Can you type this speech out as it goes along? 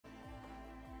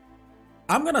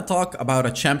I'm gonna talk about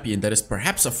a champion that is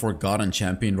perhaps a forgotten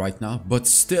champion right now, but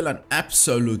still an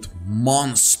absolute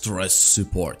monstrous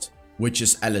support, which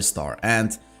is Alistar.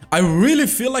 And I really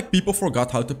feel like people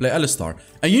forgot how to play Alistar.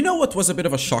 And you know what was a bit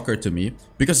of a shocker to me?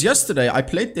 Because yesterday I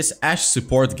played this Ashe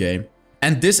support game,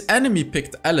 and this enemy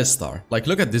picked Alistar. Like,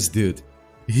 look at this dude.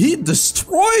 He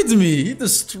destroyed me. He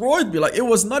destroyed me. Like, it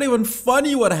was not even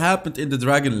funny what happened in the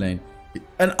Dragon Lane.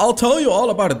 And I'll tell you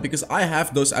all about it because I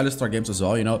have those Alistar games as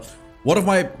well, you know. One of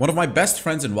my best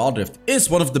friends in Wild Rift is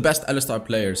one of the best Alistar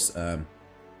players,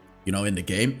 you know, in the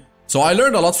game. So I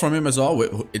learned a lot from him as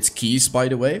well. It's keys, by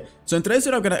the way. So in today's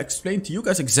video, I'm going to explain to you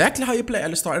guys exactly how you play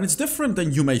Alistar, and it's different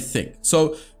than you may think.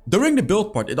 So during the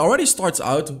build part, it already starts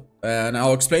out, and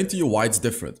I'll explain to you why it's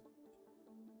different.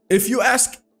 If you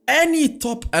ask any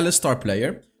top Alistar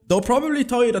player, they'll probably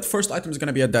tell you that first item is going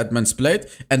to be a Dead Man's Blade,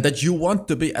 and that you want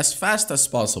to be as fast as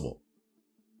possible.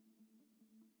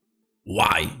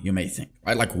 Why, you may think,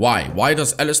 right? Like, why? Why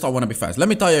does Alistar want to be fast? Let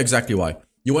me tell you exactly why.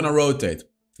 You want to rotate.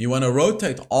 You want to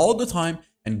rotate all the time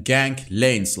and gank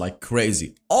lanes like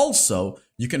crazy. Also,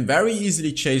 you can very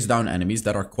easily chase down enemies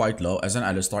that are quite low as an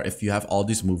Alistar if you have all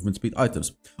these movement speed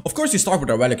items. Of course, you start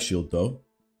with a Relic Shield though.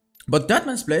 But Dead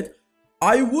Man's Blade,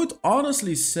 I would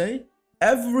honestly say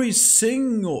every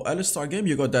single Alistar game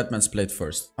you go Dead Man's Blade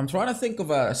first. I'm trying to think of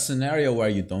a scenario where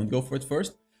you don't go for it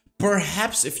first.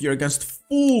 Perhaps if you're against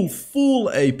full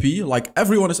AP, like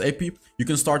everyone is AP, you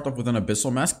can start off with an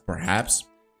Abyssal Mask, perhaps,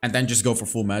 and then just go for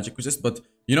full magic resist. But,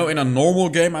 you know, in a normal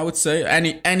game, I would say,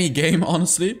 any game,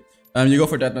 honestly, you go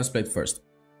for Dead Man's Blade first.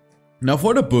 Now,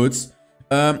 for the boots,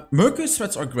 Mercury's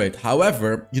Threads are great.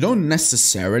 However, you don't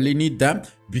necessarily need them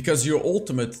because your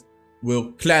ultimate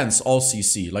will cleanse all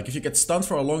CC. Like, if you get stunned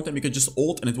for a long time, you can just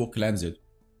ult and it will cleanse it.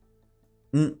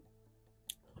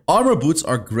 Armor boots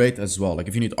are great as well. Like,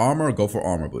 if you need armor, go for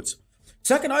armor boots.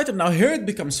 Second item, now here it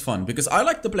becomes fun because I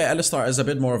like to play Alistar as a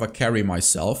bit more of a carry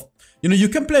myself. You know, you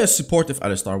can play a supportive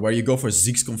Alistar where you go for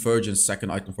Zeke's Convergence,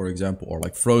 second item, for example, or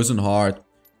like Frozen Heart,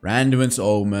 Randuin's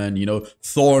Omen, you know,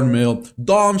 Thornmail,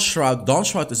 Dawn Shroud. Dawn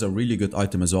Shroud is a really good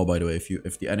item as well, by the way,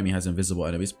 if the enemy has invisible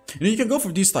enemies. You know, you can go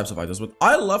for these types of items, but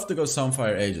I love to go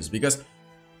Sunfire Aegis because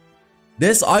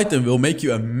this item will make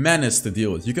you a menace to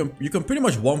deal with. You can pretty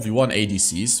much 1v1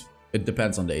 ADCs. It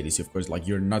depends on the ADC, of course. Like,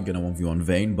 you're not gonna 1v1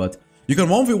 Vayne, but you can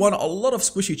 1v1 a lot of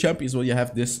squishy champions when you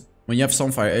have this, when you have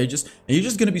Sunfire Aegis, and you're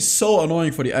just gonna be so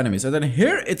annoying for the enemies. And then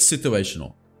here it's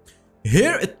situational.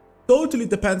 Here it totally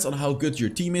depends on how good your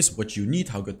team is, what you need,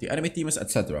 how good the enemy team is,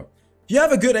 etc. If you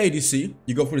have a good ADC,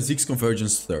 you go for the Zeke's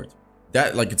Convergence third.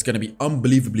 That, like, it's gonna be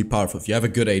unbelievably powerful if you have a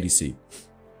good ADC.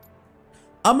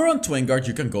 Amaran Twin Guard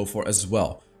you can go for as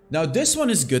well. Now this one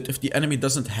is good if the enemy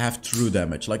doesn't have true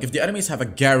damage. Like if the enemies have a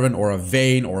Garen or a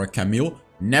Vayne or a Camille,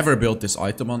 never build this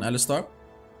item on Alistar.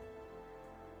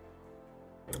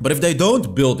 But if they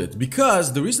don't, build it.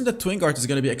 Because the reason that Twin Guard is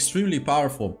going to be extremely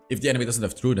powerful if the enemy doesn't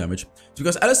have true damage is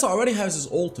because Alistar already has his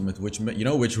ultimate, which, you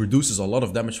know, which reduces a lot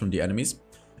of damage from the enemies.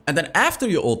 And then after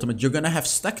your ultimate, you're gonna have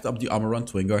stacked up the Amaran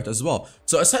Twin Guard as well.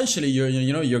 So essentially,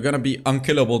 you're gonna be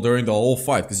unkillable during the whole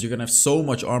fight because you're gonna have so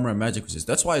much armor and magic resist.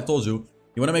 That's why I told you,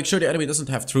 you wanna make sure the enemy doesn't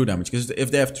have true damage. Because if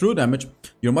they have true damage,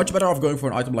 you're much better off going for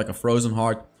an item like a Frozen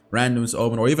Heart, Randuin's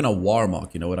Omen, or even a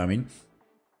Warmog. You know what I mean?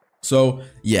 So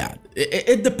yeah,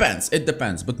 it depends. It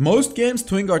depends. But most games,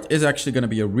 Twin Guard is actually gonna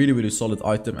be a really solid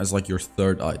item as like your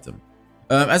third item.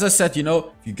 As I said, you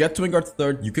know, if you get Twin Guard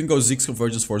third, you can go Zeke's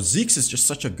Convergence for. Zeke's is just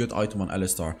such a good item on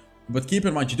Alistar. But keep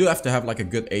in mind, you do have to have like a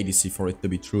good ADC for it to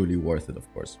be truly worth it, of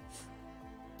course.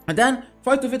 And then,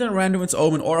 try to fit in Randuin's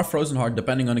Omen or a Frozen Heart,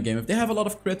 depending on the game. If they have a lot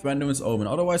of crit, Randuin's Omen.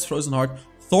 Otherwise, Frozen Heart.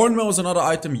 Thornmail is another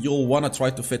item you'll want to try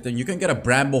to fit in. You can get a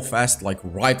Bramble fast, like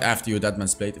right after your Dead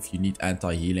Man's Blade if you need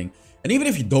anti-healing. And even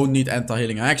if you don't need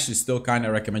anti-healing, I actually still kind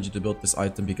of recommend you to build this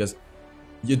item because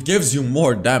it gives you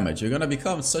more damage. You're gonna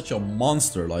become such a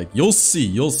monster. Like, you'll see,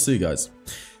 guys.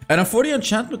 And then for the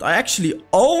enchantment, I actually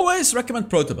always recommend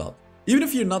Protobelt. Even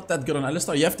if you're not that good on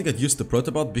Alistar, you have to get used to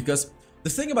Protobelt because the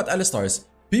thing about Alistar is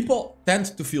people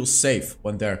tend to feel safe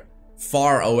when they're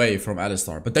far away from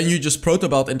Alistar. But then you just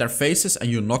Protobelt in their faces and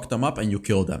you knock them up and you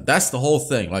kill them. That's the whole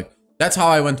thing. Like, that's how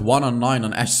I went 1-on-9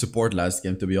 on Ashe support last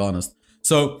game, to be honest.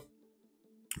 So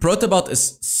Protobelt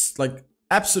is like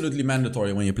absolutely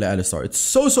mandatory when you play Alistar. It's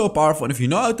so powerful, and if you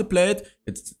know how to play it,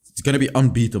 it's gonna be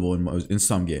unbeatable in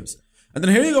some games. And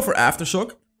then here you go for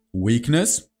Aftershock,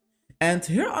 weakness. And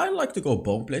here I like to go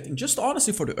bone plating, just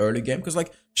honestly for the early game, because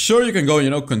like, sure you can go, you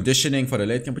know, conditioning for the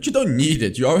late game, but you don't need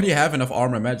it. You already have enough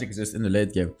armor and magic resist in the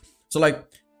late game. So like,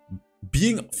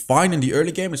 being fine in the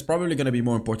early game is probably going to be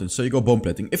more important. So you go bone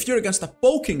plating. If you're against a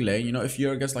poking lane, you know, if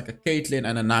you're against like a Caitlyn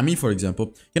and a Nami, for example,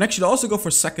 you can actually also go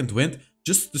for second wind,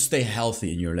 just to stay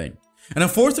healthy in your lane. And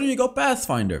unfortunately, you go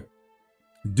Pathfinder.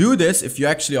 Do this if you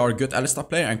actually are a good Alistar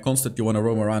player and constantly want to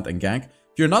roam around and gank.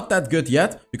 If you're not that good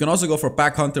yet, you can also go for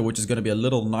Pack Hunter, which is going to be a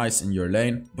little nice in your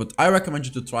lane. But I recommend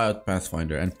you to try out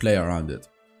Pathfinder and play around it.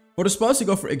 For the spells, you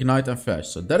go for Ignite and Flash.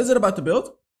 So that is it about the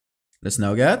build. Let's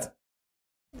now get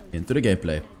into the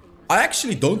gameplay. I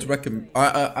actually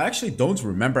don't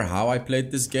remember how I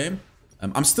played this game.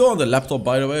 I'm still on the laptop,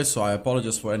 by the way, so I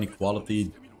apologize for any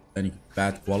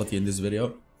bad quality in this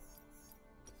video.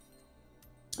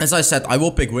 As I said, I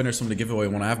will pick winners from the giveaway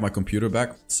when I have my computer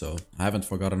back, so I haven't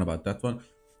forgotten about that one.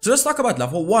 So let's talk about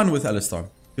level 1 with Alistar,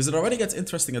 because it already gets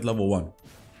interesting at level 1.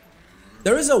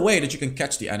 There is a way that you can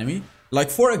catch the enemy. Like,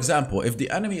 for example, if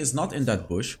the enemy is not in that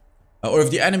bush, or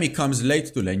if the enemy comes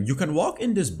late to lane, you can walk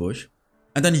in this bush,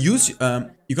 and then you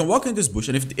can walk in this bush,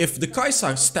 and if the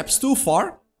Kai'Sa steps too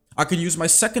far, I can use my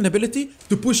second ability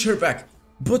to push her back.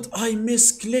 But I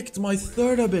misclicked my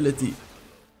third ability.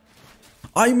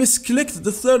 I misclicked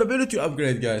the third ability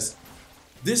upgrade, guys.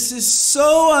 This is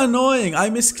so annoying. I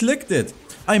misclicked it.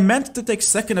 I meant to take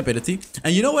second ability.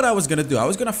 And you know what I was gonna do? I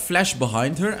was gonna flash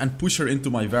behind her and push her into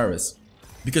my Varus.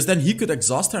 Because then he could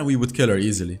exhaust her and we would kill her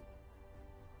easily.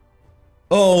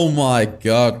 Oh my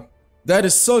god. That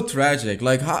is so tragic.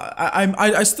 Like,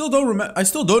 I still don't remember. I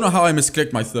still don't know how I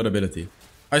misclicked my third ability.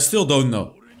 I still don't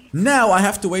know. Now I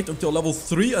have to wait until level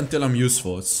 3 until I'm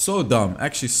useful. It's so dumb.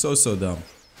 Actually, so dumb.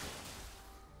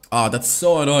 Ah, that's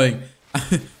so annoying.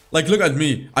 Like, look at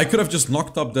me. I could have just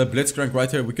knocked up the Blitzcrank right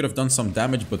here. We could have done some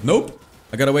damage, but nope.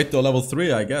 I gotta wait till level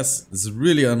 3, I guess. This is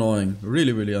really annoying.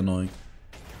 Really annoying.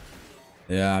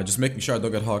 Yeah, just making sure I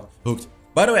don't get hooked.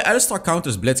 By the way, Alistar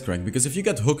counters Blitzcrank, because if you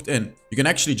get hooked in, you can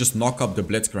actually just knock up the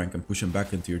Blitzcrank and push him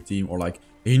back into your team. Or like,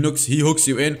 he hooks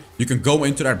you in, you can go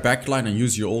into that backline and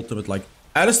use your ultimate. Like,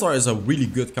 Alistar is a really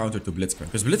good counter to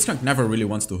Blitzcrank, because Blitzcrank never really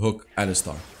wants to hook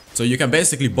Alistar. So you can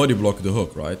basically body block the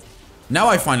hook, right? Now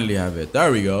I finally have it.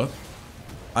 There we go.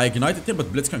 I ignited him, but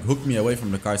Blitzcrank hooked me away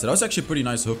from the Kai'Sa. That was actually a pretty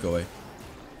nice hook away.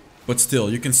 But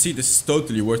still, you can see this is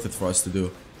totally worth it for us to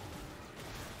do.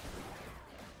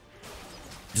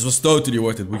 This was totally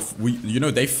worth it. You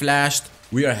know, they flashed.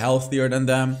 We are healthier than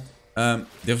them.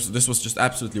 This was just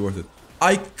absolutely worth it.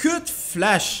 I could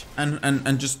flash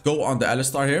and just go on the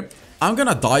Alistar here. I'm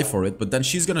gonna die for it, but then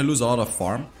she's gonna lose a lot of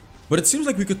farm. But it seems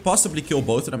like we could possibly kill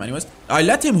both of them anyways. I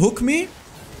let him hook me,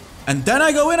 and then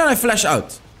I go in and I flash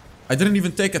out. I didn't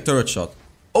even take a turret shot.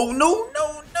 Oh, no.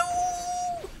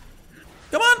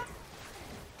 Come on.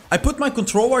 I put my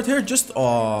control ward here just...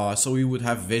 Oh, so we would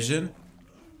have vision.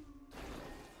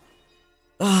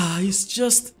 Ah, he's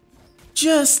just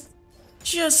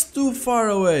too far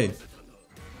away.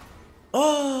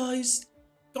 Oh, he's...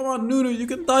 Come on, Nunu, you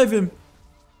can dive him.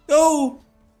 Go.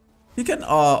 He can...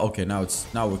 Oh, okay, now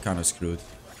we're kind of screwed.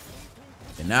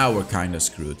 Okay, now we're kind of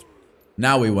screwed.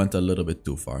 Now we went a little bit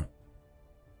too far.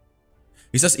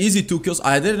 He says easy 2 kills.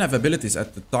 I didn't have abilities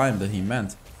at the time that he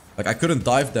meant. Like, I couldn't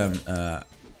dive them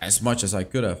as much as I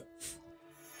could have.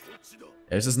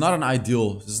 Yeah, this is not an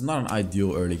ideal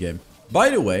early game. By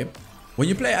the way, when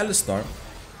you play Alistar,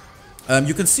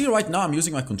 you can see right now I'm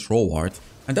using my control ward.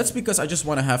 And that's because I just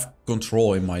want to have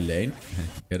control in my lane.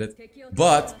 Get it?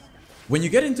 But when you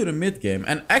get into the mid game,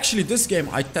 and actually this game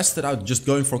I tested out just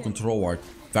going for control ward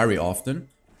very often.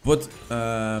 But,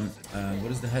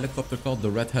 what is the helicopter called?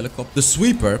 The red helicopter? The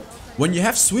sweeper. When you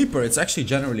have sweeper, it's actually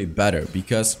generally better.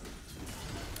 Because,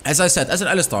 as I said, as an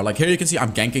Alistar, like here you can see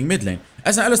I'm ganking mid lane.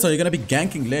 As an Alistar, you're going to be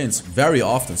ganking lanes very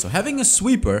often. So having a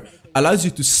sweeper allows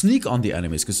you to sneak on the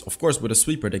enemies. Because, of course, with a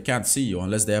sweeper, they can't see you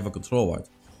unless they have a control ward.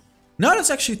 Now let's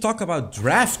actually talk about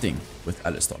drafting with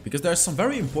Alistar. Because there are some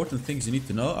very important things you need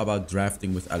to know about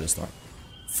drafting with Alistar.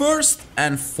 First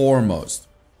and foremost,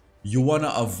 you want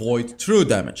to avoid true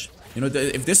damage. You know,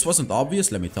 if this wasn't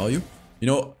obvious, let me tell you. You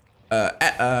know,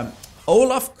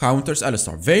 Olaf counters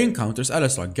Alistar. Vayne counters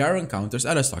Alistar. Garen counters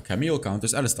Alistar. Camille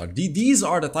counters Alistar. These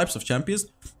are the types of champions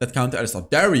that counter Alistar.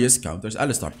 Darius counters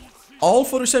Alistar. All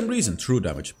for the same reason, true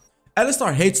damage.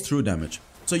 Alistar hates true damage.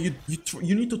 So you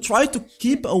need to try to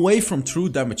keep away from true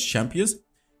damage champions.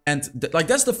 And like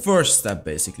that's the first step,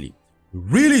 basically.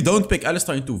 Really don't pick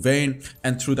Alistar into Vayne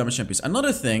and true damage champions.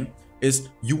 Another thing is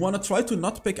you want to try to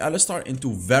not pick Alistar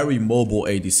into very mobile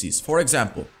ADCs. For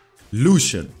example,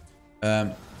 Lucian,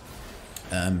 Vayne,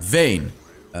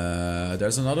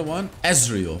 there's another one,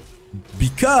 Ezreal.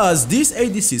 Because these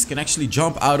ADCs can actually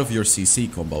jump out of your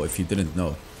CC combo if you didn't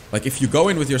know. Like if you go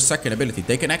in with your second ability,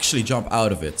 they can actually jump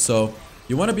out of it. So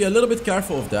you want to be a little bit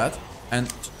careful of that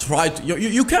and try to...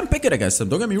 You can pick it against them,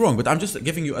 don't get me wrong, but I'm just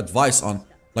giving you advice on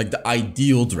like the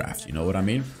ideal draft, you know what I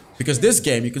mean? Because this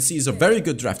game, you can see, is a very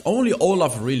good draft. Only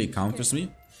Olaf really counters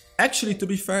me. Actually, to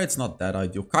be fair, it's not that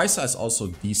ideal. Kai'Sa is also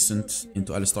decent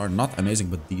into Alistar. Not amazing,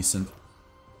 but decent.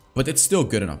 But it's still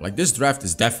good enough. Like, this draft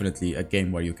is definitely a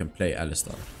game where you can play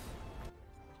Alistar.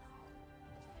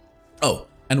 Oh,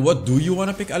 and what do you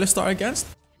want to pick Alistar against?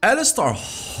 Alistar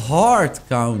hard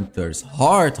counters.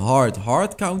 Hard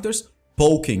counters.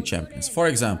 Poking champions. For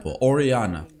example,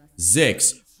 Orianna,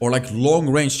 Ziggs, or like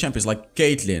long-range champions like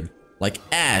Caitlyn, like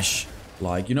Ashe,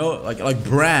 like, you know, like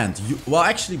Brand. Well,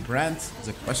 actually, Brand is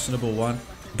a questionable one.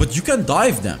 But you can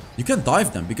dive them. You can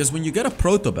dive them. Because when you get a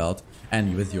Proto Belt,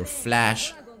 and with your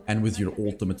Flash, and with your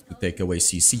ultimate to take away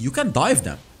CC, you can dive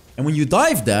them. And when you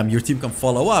dive them, your team can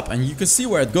follow up, and you can see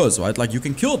where it goes, right? Like, you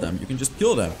can kill them. You can just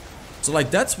kill them. So,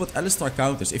 like, that's what Alistar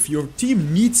counters. If your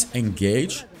team needs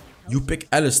engage, you pick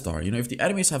Alistar. You know, if the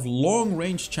enemies have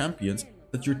long-range champions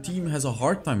that your team has a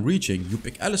hard time reaching, you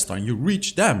pick Alistar and you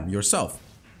reach them yourself.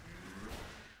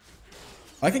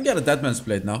 I can get a Deadman's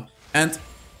Blade now, and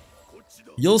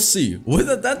you'll see, with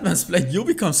a Deadman's Blade, you'll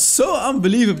become so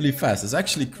unbelievably fast. It's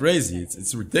actually crazy.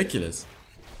 It's ridiculous.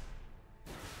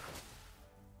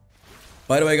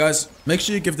 By the way, guys, make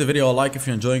sure you give the video a like if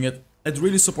you're enjoying it. It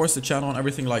really supports the channel and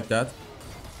everything like that.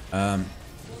 I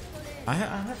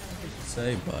have something to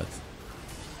say, but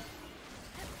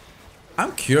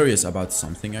I'm curious about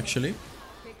something, actually.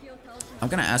 I'm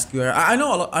gonna ask you. I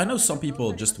know some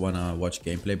people just wanna watch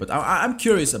gameplay, but I'm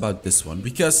curious about this one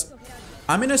because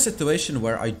I'm in a situation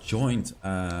where I joined,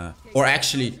 or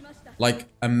actually, like,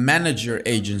 a manager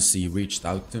agency reached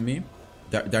out to me.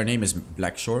 Their name is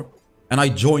Blackshore, and I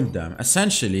joined them.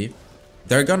 Essentially,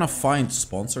 they're gonna find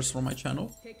sponsors for my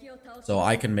channel, so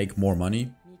I can make more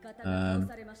money.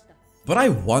 But I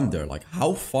wonder, like,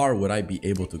 how far would I be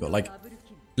able to go? Like,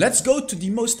 let's go to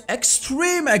the most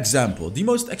extreme example. The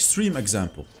most extreme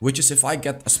example, which is if I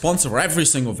get a sponsor for every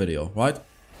single video, right?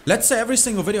 Let's say every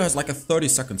single video has like a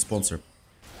 30-second sponsor.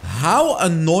 How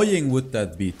annoying would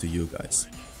that be to you guys?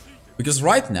 Because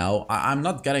right now, I'm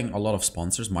not getting a lot of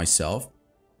sponsors myself.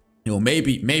 You know,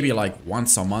 maybe like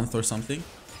once a month or something.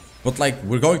 But like,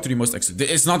 we're going to the most extreme.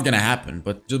 It's not gonna happen,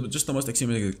 but just the most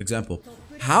extreme example.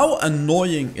 How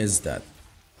annoying is that?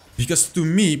 Because to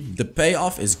me, the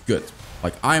payoff is good.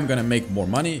 Like, I'm gonna make more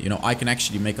money. You know, I can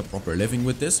actually make a proper living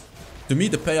with this. To me,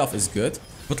 the payoff is good.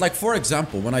 But like, for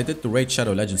example, when I did the Raid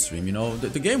Shadow Legends stream, you know,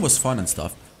 the game was fun and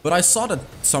stuff. But I saw that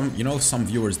some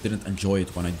viewers didn't enjoy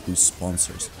it when I do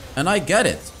sponsors. And I get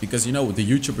it. Because, you know, the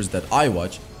YouTubers that I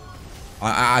watch,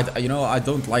 I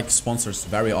don't like sponsors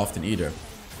very often either.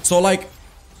 So like,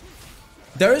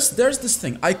 there's this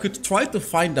thing. I could try to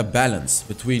find a balance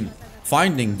between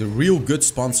finding the real good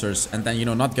sponsors and then, you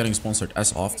know, not getting sponsored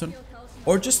as often.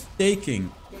 Or just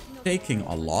taking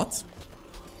a lot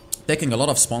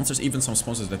of sponsors, even some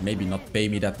sponsors that maybe not pay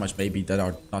me that much, maybe that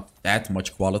are not that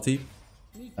much quality,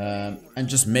 and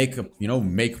just make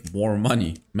more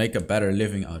money, make a better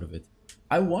living out of it.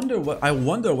 I wonder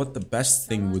what the best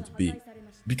thing would be,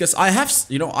 because I have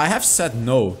said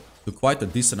no to quite a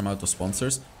decent amount of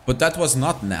sponsors, but that was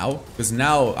not now, because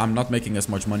now I'm not making as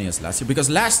much money as last year.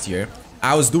 Because last year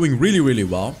I was doing really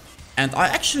well. And I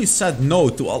actually said no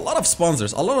to a lot of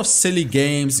sponsors, a lot of silly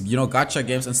games, you know, gacha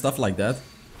games and stuff like that.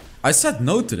 I said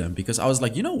no to them because I was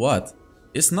like, you know what?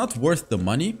 It's not worth the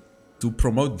money to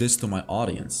promote this to my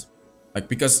audience. Like,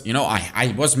 because, you know,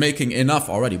 I was making enough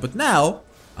already. But now,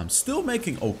 I'm still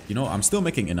making, I'm still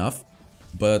making enough.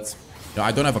 But, you know,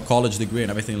 I don't have a college degree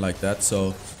and everything like that.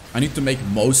 So, I need to make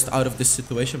most out of this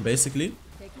situation, basically.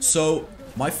 So,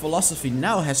 my philosophy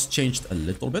now has changed a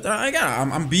little bit. And again,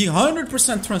 I'm being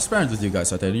 100% transparent with you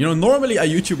guys out there. You know, normally a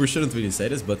YouTuber shouldn't really say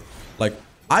this, but like,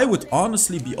 I would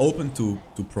honestly be open to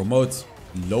promote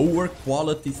lower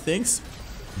quality things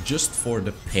just for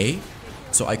the pay,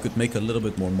 so I could make a little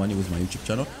bit more money with my YouTube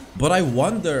channel. But I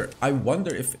wonder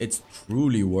if it's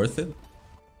truly worth it.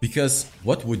 Because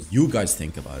what would you guys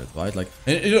think about it, right? Like,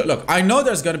 look, I know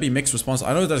there's gonna be mixed response.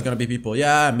 I know there's gonna be people,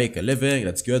 yeah, make a living,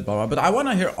 that's good, blah, blah. But I want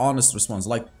to hear honest response.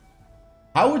 Like,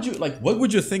 how would you, like, what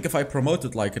would you think if I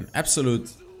promoted like an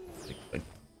absolute, like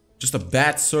just a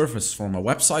bad service from a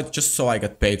website just so I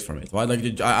get paid from it, right?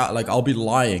 Like, I'll be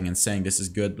lying and saying this is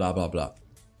good, blah, blah, blah.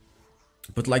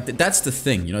 But like, that's the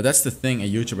thing, you know, that's the thing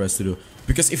a YouTuber has to do.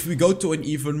 Because if we go to an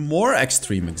even more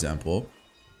extreme example,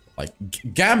 like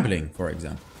gambling, for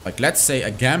example. Like, let's say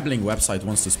a gambling website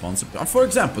wants to sponsor. For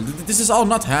example, this is all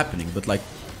not happening, but like,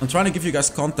 I'm trying to give you guys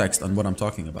context on what I'm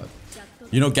talking about.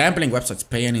 You know, gambling websites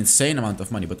pay an insane amount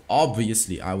of money, but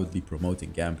obviously I would be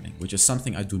promoting gambling, which is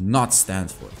something I do not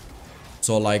stand for.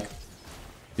 So like,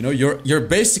 you know, you're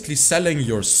basically selling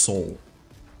your soul.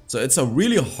 So it's a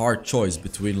really hard choice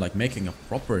between like making a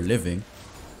proper living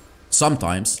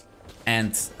sometimes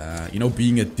and, you know,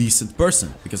 being a decent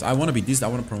person. Because I want to be decent, I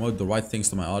want to promote the right things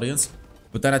to my audience.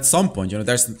 But then at some point, you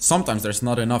know, sometimes there's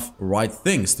not enough right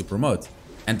things to promote.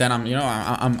 And then I'm, you know,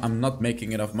 I'm not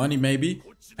making enough money maybe.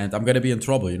 And I'm going to be in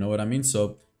trouble, you know what I mean?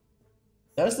 So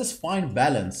there's this fine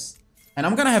balance. And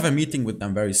I'm going to have a meeting with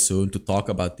them very soon to talk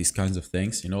about these kinds of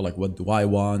things. You know, like what do I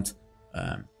want?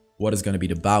 What is going to be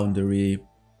the boundary?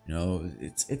 You know,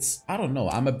 it's I don't know.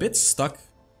 I'm a bit stuck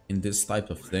in this type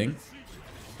of thing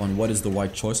on what is the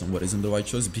right choice and what isn't the right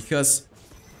choice. Because,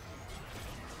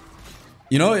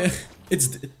 you know,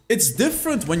 it's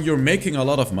different when you're making a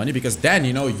lot of money. Because then,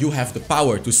 you know, you have the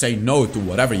power to say no to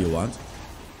whatever you want.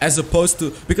 As opposed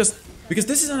to... Because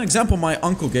this is an example my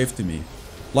uncle gave to me.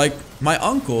 Like, my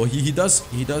uncle, he does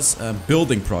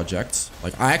building projects.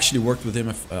 Like, I actually worked with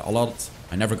him a lot.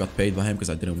 I never got paid by him because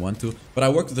I didn't want to. But I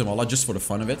worked with him a lot just for the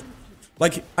fun of it.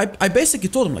 Like, I basically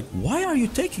told him, like, why are you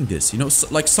taking this? You know, so,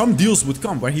 like, some deals would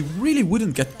come where he really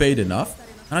wouldn't get paid enough.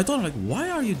 And I told him, like, why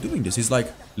are you doing this? He's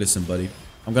like, listen, buddy,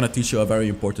 I'm gonna teach you a very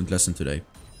important lesson today.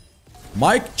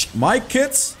 My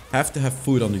kids have to have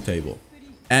food on the table.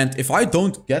 And if I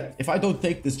don't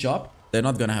take this job, they're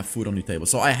not gonna have food on the table.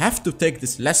 So I have to take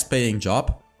this less paying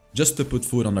job just to put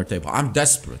food on their table. I'm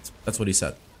desperate. That's what he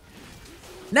said.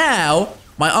 Now,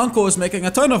 my uncle is making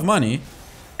a ton of money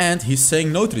and he's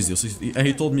saying no to these deals. And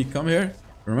he told me, come here.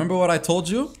 Remember what I told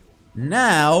you?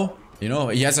 Now, you know,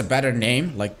 he has a better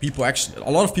name. Like people actually,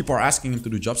 a lot of people are asking him to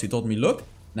do jobs. He told me, look,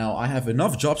 now I have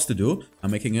enough jobs to do.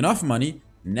 I'm making enough money.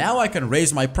 Now I can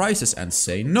raise my prices and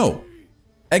say no.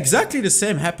 Exactly the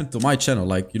same happened to my channel.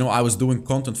 Like, you know, I was doing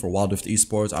content for Wild Rift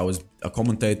Esports. I was a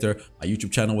commentator. My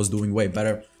YouTube channel was doing way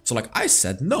better. So, like, I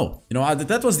said no. You know,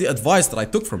 that was the advice that I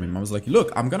took from him. I was like,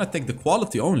 look, I'm gonna take the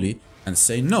quality only and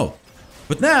say no.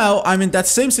 But now, I'm in that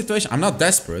same situation. I'm not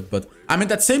desperate, but I'm in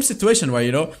that same situation where,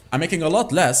 you know, I'm making a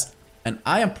lot less. And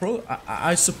I'm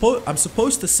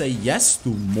supposed to say yes to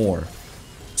more.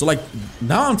 So, like,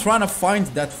 now I'm trying to find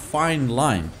that fine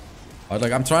line.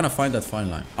 Like, I'm trying to find that fine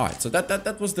line. Alright, so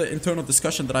that was the internal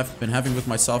discussion that I've been having with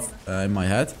myself in my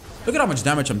head. Look at how much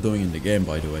damage I'm doing in the game,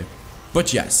 by the way.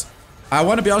 But yes, I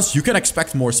want to be honest, you can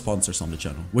expect more sponsors on the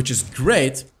channel, which is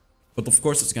great. But of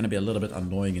course, it's going to be a little bit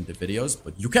annoying in the videos.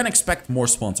 But you can expect more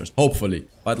sponsors, hopefully.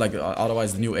 But like,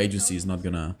 otherwise, the new agency is not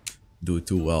going to do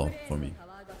too well for me.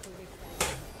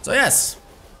 So yes,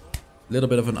 a little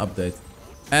bit of an update.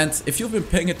 And if you've been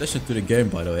paying attention to the game,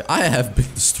 by the way, I have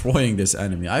been destroying this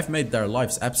enemy. I've made their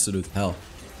lives absolute hell.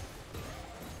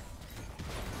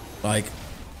 Like,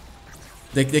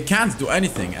 they can't do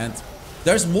anything. And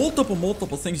there's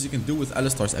multiple things you can do with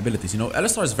Alistar's abilities. You know,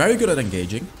 Alistar is very good at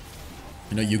engaging.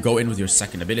 You know, you go in with your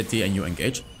second ability and you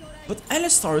engage. But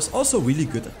Alistar is also really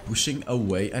good at pushing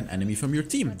away an enemy from your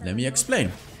team. Let me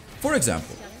explain. For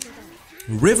example,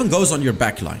 Riven goes on your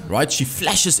backline, right? She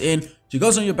flashes in. She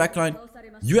goes on your backline.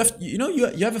 You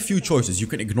have a few choices. You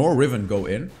can ignore Riven, go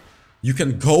in. You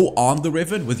can go on the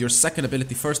Riven with your second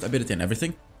ability, first ability and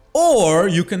everything. Or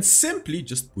you can simply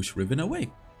just push Riven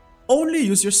away. Only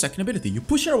use your second ability. You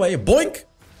push her away, boink.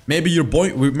 Maybe you're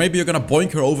gonna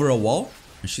boink her over a wall,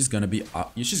 and she's gonna be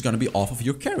off of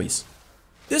your carries.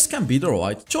 This can be the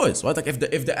right choice, right? Like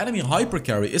if the enemy hyper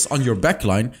carry is on your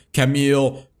backline,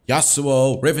 Camille,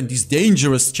 Yasuo, Riven, these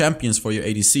dangerous champions for your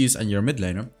ADCs and your mid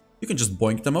laner, you can just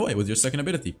boink them away with your second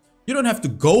ability. You don't have to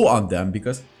go on them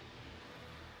because...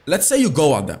 Let's say you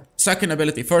go on them. Second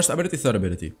ability, first ability, third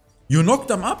ability. You knock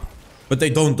them up, but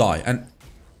they don't die. And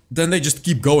then they just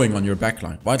keep going on your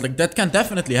backline, right? Like, that can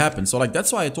definitely happen. So, like,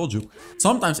 that's why I told you,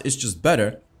 sometimes it's just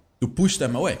better to push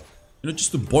them away. You know,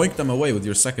 just to boink them away with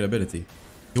your second ability.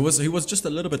 He was just a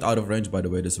little bit out of range, by the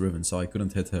way, this Riven, so I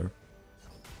couldn't hit her.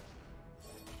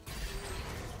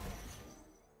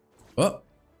 Oh.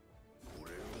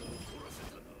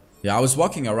 Yeah, I was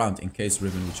walking around in case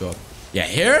Riven would show up. Yeah,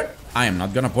 here, I am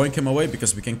not gonna boink him away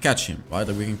because we can catch him, right?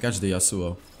 Like, we can catch the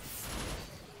Yasuo.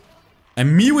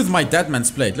 And me with my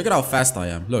Deadman's Blade, look at how fast I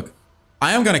am. Look,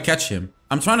 I am gonna catch him.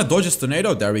 I'm trying to dodge his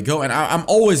tornado, there we go. And I'm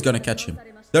always gonna catch him.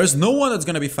 There's no one that's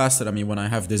gonna be faster than me when I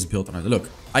have this build. And look,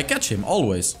 I catch him,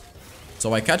 always.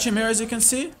 So I catch him here, as you can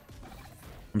see.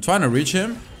 I'm trying to reach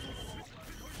him.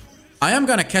 I am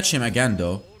gonna catch him again,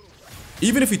 though.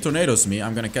 Even if he tornadoes me,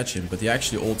 I'm gonna catch him. But he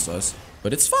actually ults us.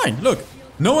 But it's fine. Look,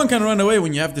 no one can run away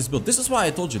when you have this build. This is why I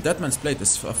told you, Deadman's Blade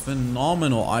is a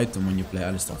phenomenal item when you play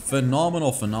Alistar.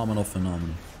 Phenomenal, phenomenal,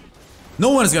 phenomenal. No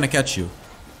one is gonna catch you.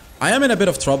 I am in a bit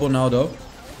of trouble now, though.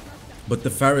 But the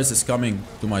Varus is coming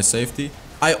to my safety.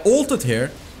 I ulted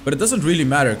here, but it doesn't really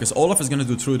matter because Olaf is gonna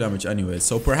do true damage anyway.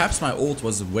 So perhaps my ult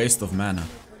was a waste of mana.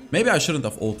 Maybe I shouldn't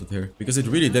have ulted here, because it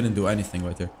really didn't do anything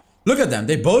right here. Look at them.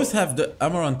 They both have the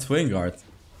Amaranth Twin Guard.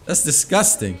 That's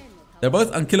disgusting. They're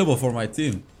both unkillable for my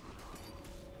team.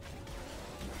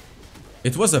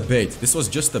 It was a bait. This was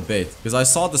just a bait. Because I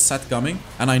saw the set coming,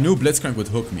 and I knew Blitzcrank would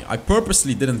hook me. I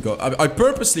purposely didn't go. I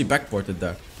purposely backported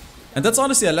there. And that's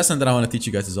honestly a lesson that I want to teach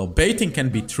you guys as well. Baiting can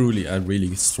be truly a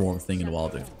really strong thing in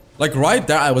Wild Rift. Like right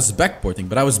there, I was backporting,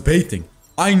 but I was baiting.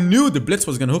 I knew the Blitz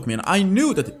was gonna hook me, and I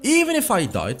knew that even if I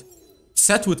died,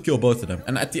 Set would kill both of them.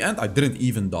 And at the end, I didn't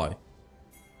even die.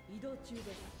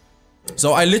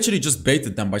 So I literally just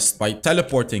baited them by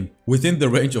teleporting within the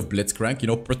range of Blitzcrank, you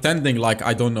know, pretending like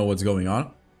I don't know what's going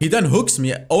on. He then hooks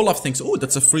me. Olaf thinks, oh,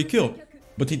 that's a free kill.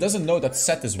 But he doesn't know that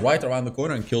Set is right around the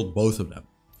corner and killed both of them.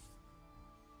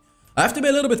 I have to be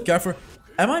a little bit careful.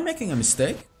 Am I making a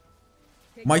mistake?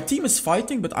 My team is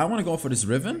fighting, but I want to go for this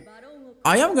Riven.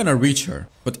 I am gonna reach her,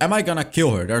 but am I gonna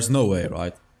kill her? There's no way,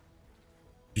 right?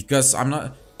 Because I'm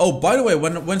not... Oh, by the way,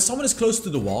 when someone is close to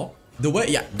the wall, the way...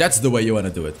 Yeah, that's the way you want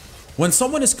to do it. When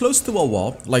someone is close to a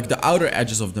wall, like the outer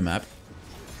edges of the map...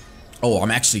 Oh,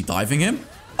 I'm actually diving him?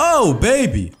 Oh,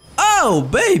 baby! Oh,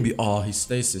 baby! Oh, he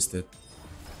stay-assisted.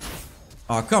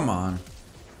 Oh, come on.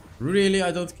 Really?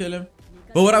 I don't kill him?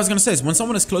 But what I was gonna say is, when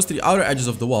someone is close to the outer edges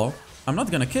of the wall, I'm not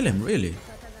gonna kill him, really.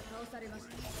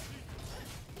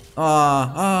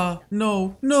 No,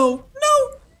 no, no,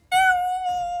 no!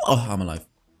 Oh, I'm alive.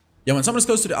 Yeah, when someone is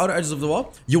close to the outer edges of the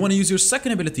wall, you want to use your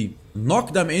second ability,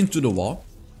 knock them into the wall,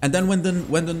 and then when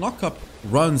the knock-up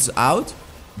runs out,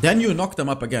 then you knock them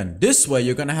up again. This way,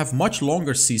 you're gonna have much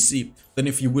longer CC than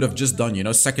if you would have just done, you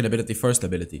know, second ability, first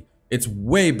ability. It's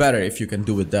way better if you can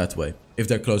do it that way, if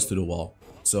they're close to the wall.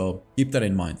 So, keep that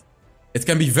in mind. It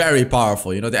can be very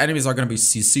powerful, you know, the enemies are gonna be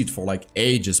CC'd for like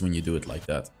ages when you do it like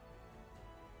that.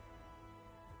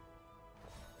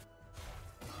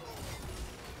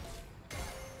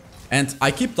 And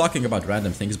I keep talking about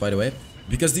random things, by the way,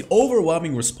 because the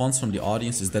overwhelming response from the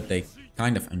audience is that they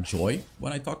kind of enjoy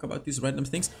when I talk about these random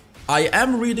things. I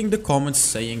am reading the comments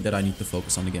saying that I need to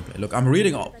focus on the gameplay. Look, I'm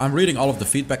reading all of the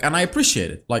feedback, and I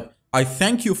appreciate it. Like, I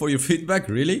thank you for your feedback,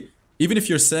 really. Even if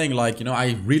you're saying, like, you know,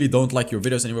 I really don't like your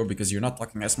videos anymore because you're not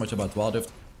talking as much about Wild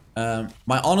Rift.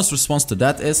 My honest response to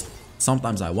that is,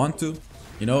 sometimes I want to.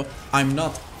 You know, I'm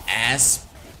not as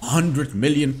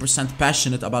 100,000,000%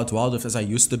 passionate about Wild Rift as I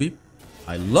used to be.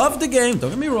 I love the game,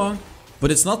 don't get me wrong, but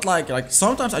it's not like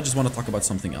sometimes I just want to talk about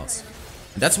something else.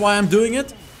 And that's why I'm doing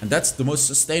it, and that's the most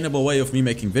sustainable way of me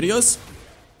making videos.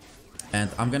 And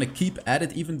I'm gonna keep at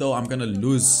it, even though I'm gonna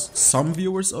lose some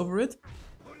viewers over it.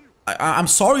 I'm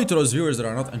sorry to those viewers that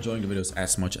are not enjoying the videos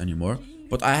as much anymore,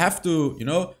 but I have to, you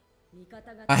know,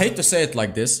 I hate to say it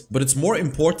like this, but it's more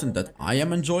important that I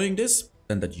am enjoying this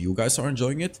than that you guys are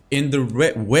enjoying it. In the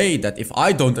way that if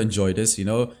I don't enjoy this, you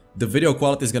know, the video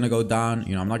quality is gonna go down.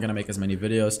 You know, I'm not gonna make as many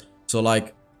videos. So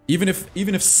like, even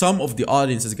if some of the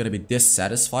audience is gonna be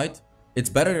dissatisfied, it's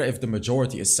better if the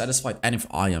majority is satisfied and if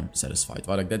I am satisfied.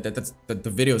 Right? Like that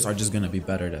the videos are just gonna be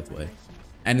better that way,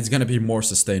 and it's gonna be more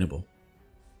sustainable.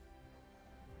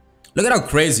 Look at how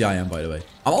crazy I am, by the way.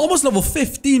 I'm almost level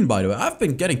 15, by the way. I've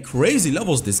been getting crazy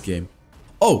levels this game.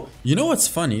 Oh, you know what's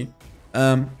funny?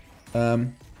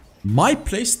 My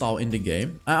playstyle in the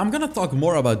game, I'm gonna talk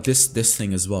more about this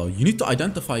thing as well. You need to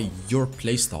identify your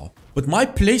playstyle. But my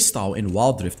playstyle in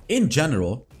Wild Rift in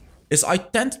general is I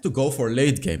tend to go for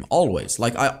late game always.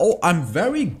 Like I'm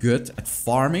very good at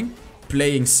farming,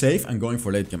 playing safe and going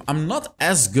for late game. I'm not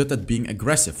as good at being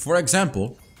aggressive. For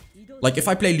example, like if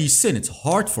I play Lee Sin, it's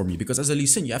hard for me because as a Lee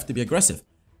Sin you have to be aggressive.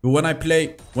 But when I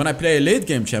play a late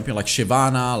game champion like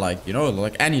Shyvana, like, you know,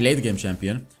 like any late game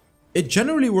champion, it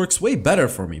generally works way better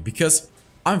for me because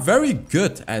I'm very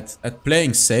good at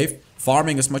playing safe,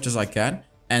 farming as much as I can,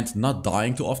 and not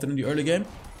dying too often in the early game.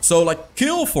 So like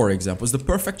Kill, for example, is the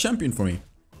perfect champion for me.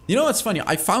 You know what's funny?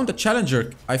 I found a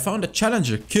challenger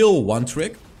Kill one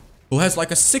trick who has like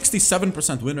a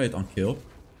 67% win rate on Kill.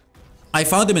 I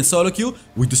found him in solo queue,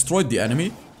 we destroyed the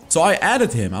enemy. So I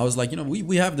added him. I was like, you know,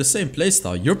 we have the same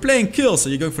playstyle. You're playing Kill, so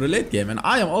you're going for the late game, and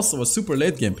I am also a super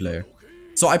late game player.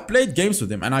 So I played games with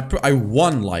him and I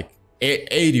won like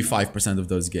 85% of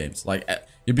those games. Like,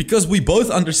 because we both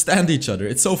understand each other.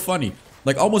 It's so funny.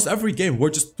 Like almost every game we're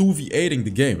just 2v8ing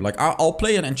the game. Like I'll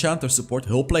play an enchanter support,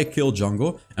 he'll play Kill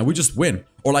jungle, and we just win.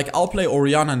 Or like I'll play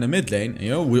Orianna in the mid lane, you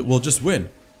know, we'll just win.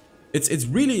 It's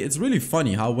really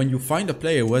funny how when you find a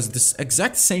player who has this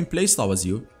exact same playstyle as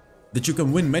you, that you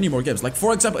can win many more games. Like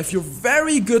for example, if you're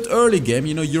very good early game,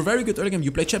 you know, you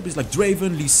play champions like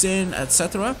Draven, Lee Sin,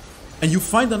 etc. And you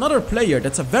find another player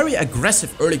that's a very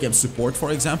aggressive early game support,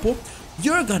 for example,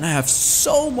 you're gonna have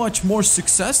so much more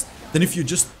success than if you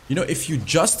just, you know, if you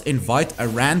just invite a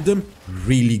random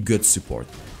really good support.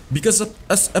 Because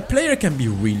a player can be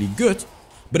really good,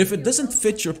 but if it doesn't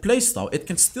fit your playstyle, it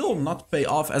can still not pay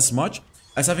off as much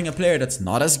as having a player that's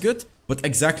not as good, but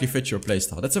exactly fits your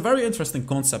playstyle. That's a very interesting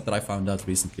concept that I found out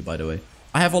recently, by the way.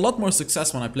 I have a lot more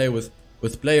success when I play with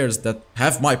players that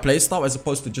have my playstyle as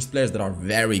opposed to just players that are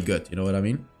very good, you know what I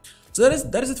mean? So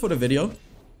that is it for the video.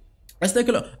 Let's take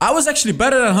a look. I was actually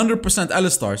better than 100%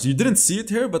 Alistar. So you didn't see it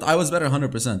here, but I was better than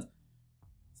 100%.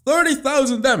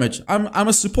 30,000 damage. I'm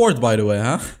a support, by the way,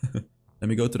 huh? Let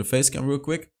me go to the face cam real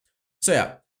quick. So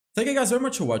yeah, thank you guys very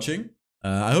much for watching.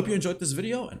 I hope you enjoyed this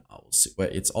video, and I will see.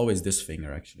 Wait, it's always this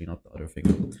finger actually, not the other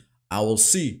finger. I will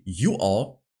see you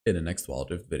all in the next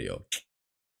Wild Rift video.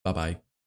 Bye bye.